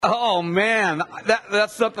Oh, man,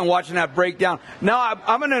 that's something watching that breakdown. Now,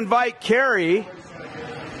 I'm going to invite Carrie.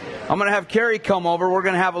 I'm going to have Carrie come over. We're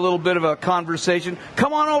going to have a little bit of a conversation.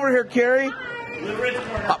 Come on over here, Carrie.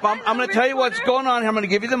 I'm going to tell you what's going on here. I'm going to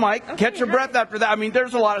give you the mic. Okay, catch your breath after that. I mean,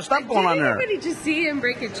 there's a lot of stuff going on there. Did anybody just see him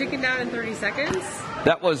break a chicken down in 30 seconds?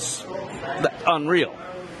 That was unreal.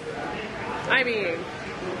 I mean,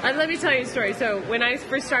 let me tell you a story. So when I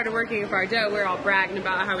first started working at Baird, we were all bragging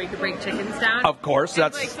about how we could break chickens down. Of course,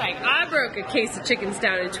 that's like I broke a case of chickens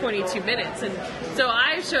down in 22 minutes, and so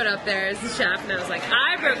I showed up there as the chef, and I was like,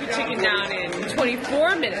 I broke a chicken down in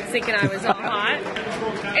 24 minutes, thinking I was all hot,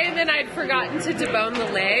 and then I'd forgotten to debone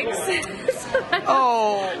the legs. So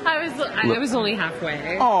I was only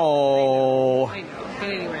halfway. Oh. I know. But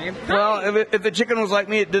anyway. Well, if the chicken was like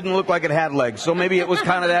me, it didn't look like it had legs. So maybe it was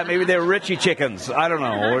kind of that. Maybe they were Richie chickens. I don't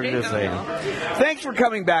know. We're just saying. Thanks for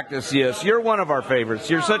coming back to see us. You're one of our favorites.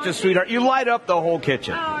 You're such a sweetheart. You light up the whole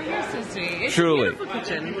kitchen. Oh, you're so sweet. It's truly a beautiful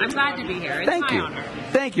kitchen. I'm glad to be here. It's Thank my you. honor.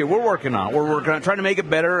 Thank you. We're working on it. We're working on trying to make it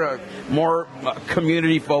better, more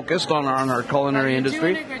community focused on our culinary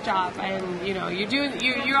industry. You're doing a good job, and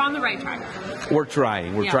you're on the right track. We're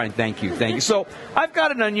trying. We're trying. Thank you. So I've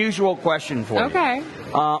got an unusual question for you. Okay.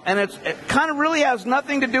 And it kind of really has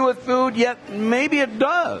nothing to do with food, yet maybe it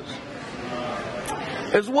does.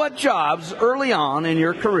 Is what jobs early on in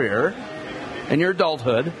your career, in your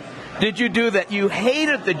adulthood, did you do that you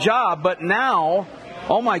hated the job, but now,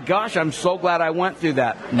 oh my gosh, I'm so glad I went through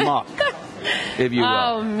that muck, if you will.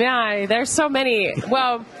 Oh, man, there's so many.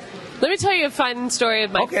 Well, let me tell you a fun story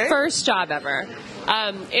of my first job ever.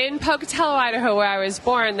 In Pocatello, Idaho, where I was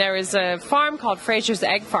born, there was a farm called Fraser's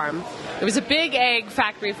Egg Farm. It was a big egg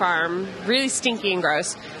factory farm, really stinky and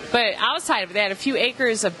gross. But outside of it, they had a few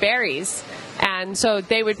acres of berries. And so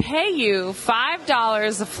they would pay you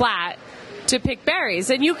 $5 a flat to pick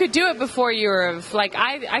berries. And you could do it before you were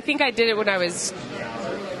I think I did it when I was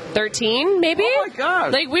 13, maybe? Oh, my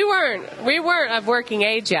God. Like, we weren't of working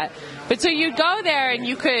age yet. But so you'd go there and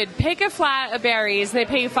you could pick a flat of berries and they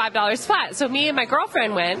pay you $5 flat. So me and my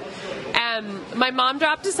girlfriend went, and my mom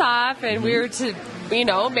dropped us off, and we were to,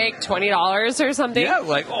 make $20 or something. Yeah,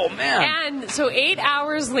 oh man. And so 8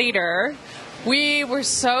 hours later, we were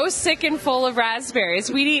so sick and full of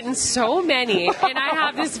raspberries. We'd eaten so many. And I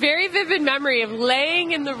have this very vivid memory of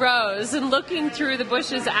laying in the rows and looking through the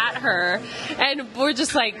bushes at her. And we're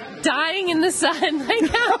just dying in the sun.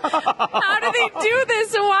 How do they do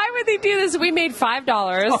this? And why would they do this? We made $5.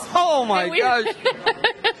 Oh, my gosh.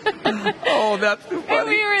 Oh, that's too funny. And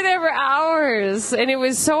we were there for hours. And it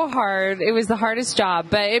was so hard. It was the hardest job.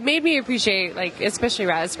 But it made me appreciate, especially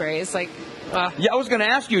raserberries. Yeah, I was going to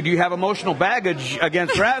ask you, do you have emotional baggage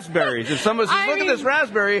against raspberries? If someone says, look at this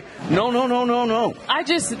raspberry, no.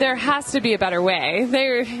 There has to be a better way.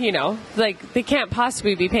 They can't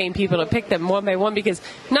possibly be paying people to pick them one by one, because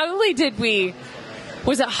not only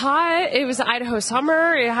was it hot, it was Idaho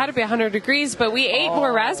summer, it had to be 100 degrees, but we ate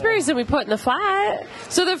more raspberries than we put in the flat.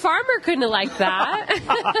 So the farmer couldn't have liked that.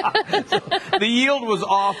 The yield was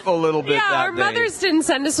off a little bit that day. Our mothers didn't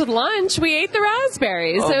send us with lunch. We ate the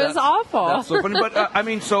raspberries. It was awful. That's so funny.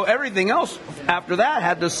 But, so everything else after that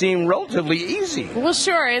had to seem relatively easy. Well,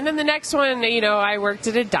 sure. And then the next one, I worked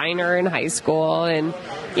at a diner in high school. And,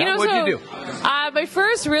 what'd you do? My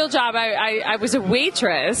first real job, I was a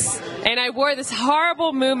waitress, and I wore this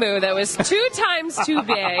horrible muumuu that was 2 times too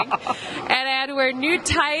big, and I had to wear nude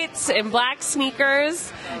tights and black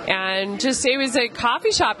sneakers, and it was a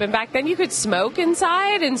coffee shop, and back then you could smoke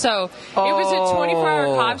inside, and so it was a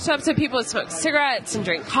 24-hour coffee shop, so people would smoke cigarettes and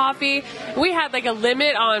drink coffee. We had a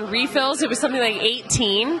limit on refills. It was something like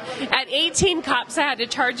 18. At 18 cups, I had to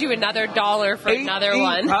charge you another $1 for another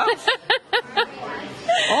one. Cups?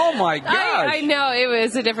 Oh my gosh! I know, it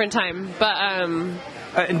was a different time, but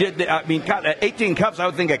 18 cups. I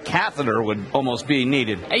would think a catheter would almost be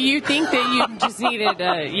needed. You think that you just needed,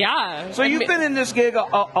 yeah. So you've been in this gig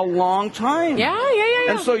a long time. Yeah.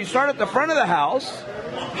 And so you start at the front of the house.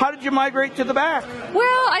 How did you migrate to the back?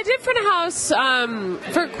 Well, I did front of house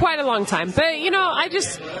for quite a long time, but I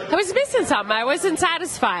was missing something. I wasn't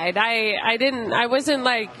satisfied. I didn't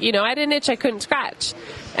itch I couldn't scratch.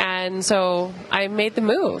 And so I made the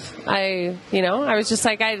move. I was just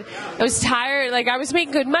I was tired. I was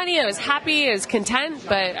making good money. I was happy. I was content.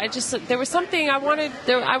 But there was something I wanted.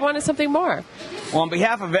 I wanted something more. Well, on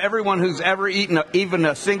behalf of everyone who's ever eaten even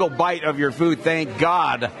a single bite of your food, thank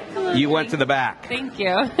God You went to the back. Thank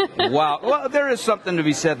you. Wow. Well, there is something to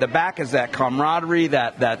be said. The back is that camaraderie,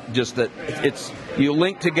 that it's you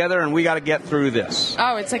link together, and we got to get through this.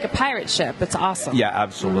 Oh, it's like a pirate ship. It's awesome. Yeah,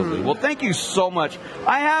 absolutely. Well, thank you so much.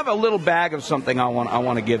 I have a little bag of something I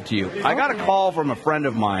want to give to you. I got a call from a friend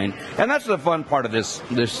of mine, and that's the fun part of this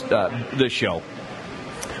show.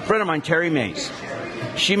 A friend of mine, Carrie Mays.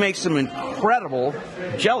 She makes some incredible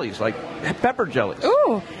jellies, like pepper jellies.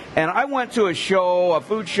 Ooh. And I went to a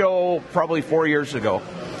food show, probably 4 years ago.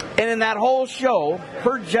 And in that whole show,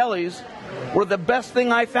 her jellies were the best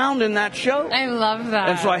thing I found in that show. I love that.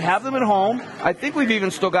 And so I have them at home. I think we've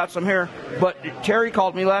even still got some here. But Terry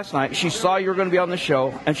called me last night. She saw you were going to be on the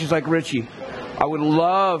show. And she's like, Richie, I would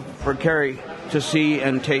love for Carrie to see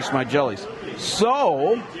and taste my jellies.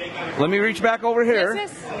 So, let me reach back over here.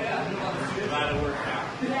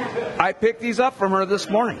 I picked these up from her this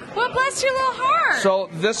morning. Well, bless your little heart. So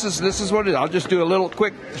this is what it is. I'll just do a little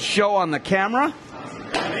quick show on the camera.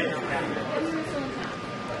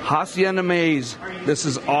 Hacienda Maize. This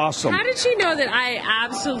is awesome. How did she know that I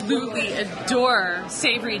absolutely adore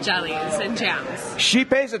savory jellies and jams? She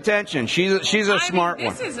pays attention. She's a smart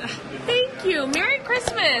one. Thank you. Merry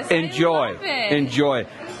Christmas. Enjoy. I love it. Enjoy.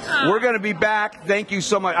 We're going to be back. Thank you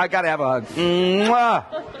so much. I got to have a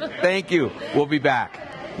mwah. Thank you. We'll be back.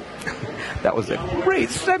 That was a great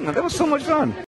segment. That was so much fun.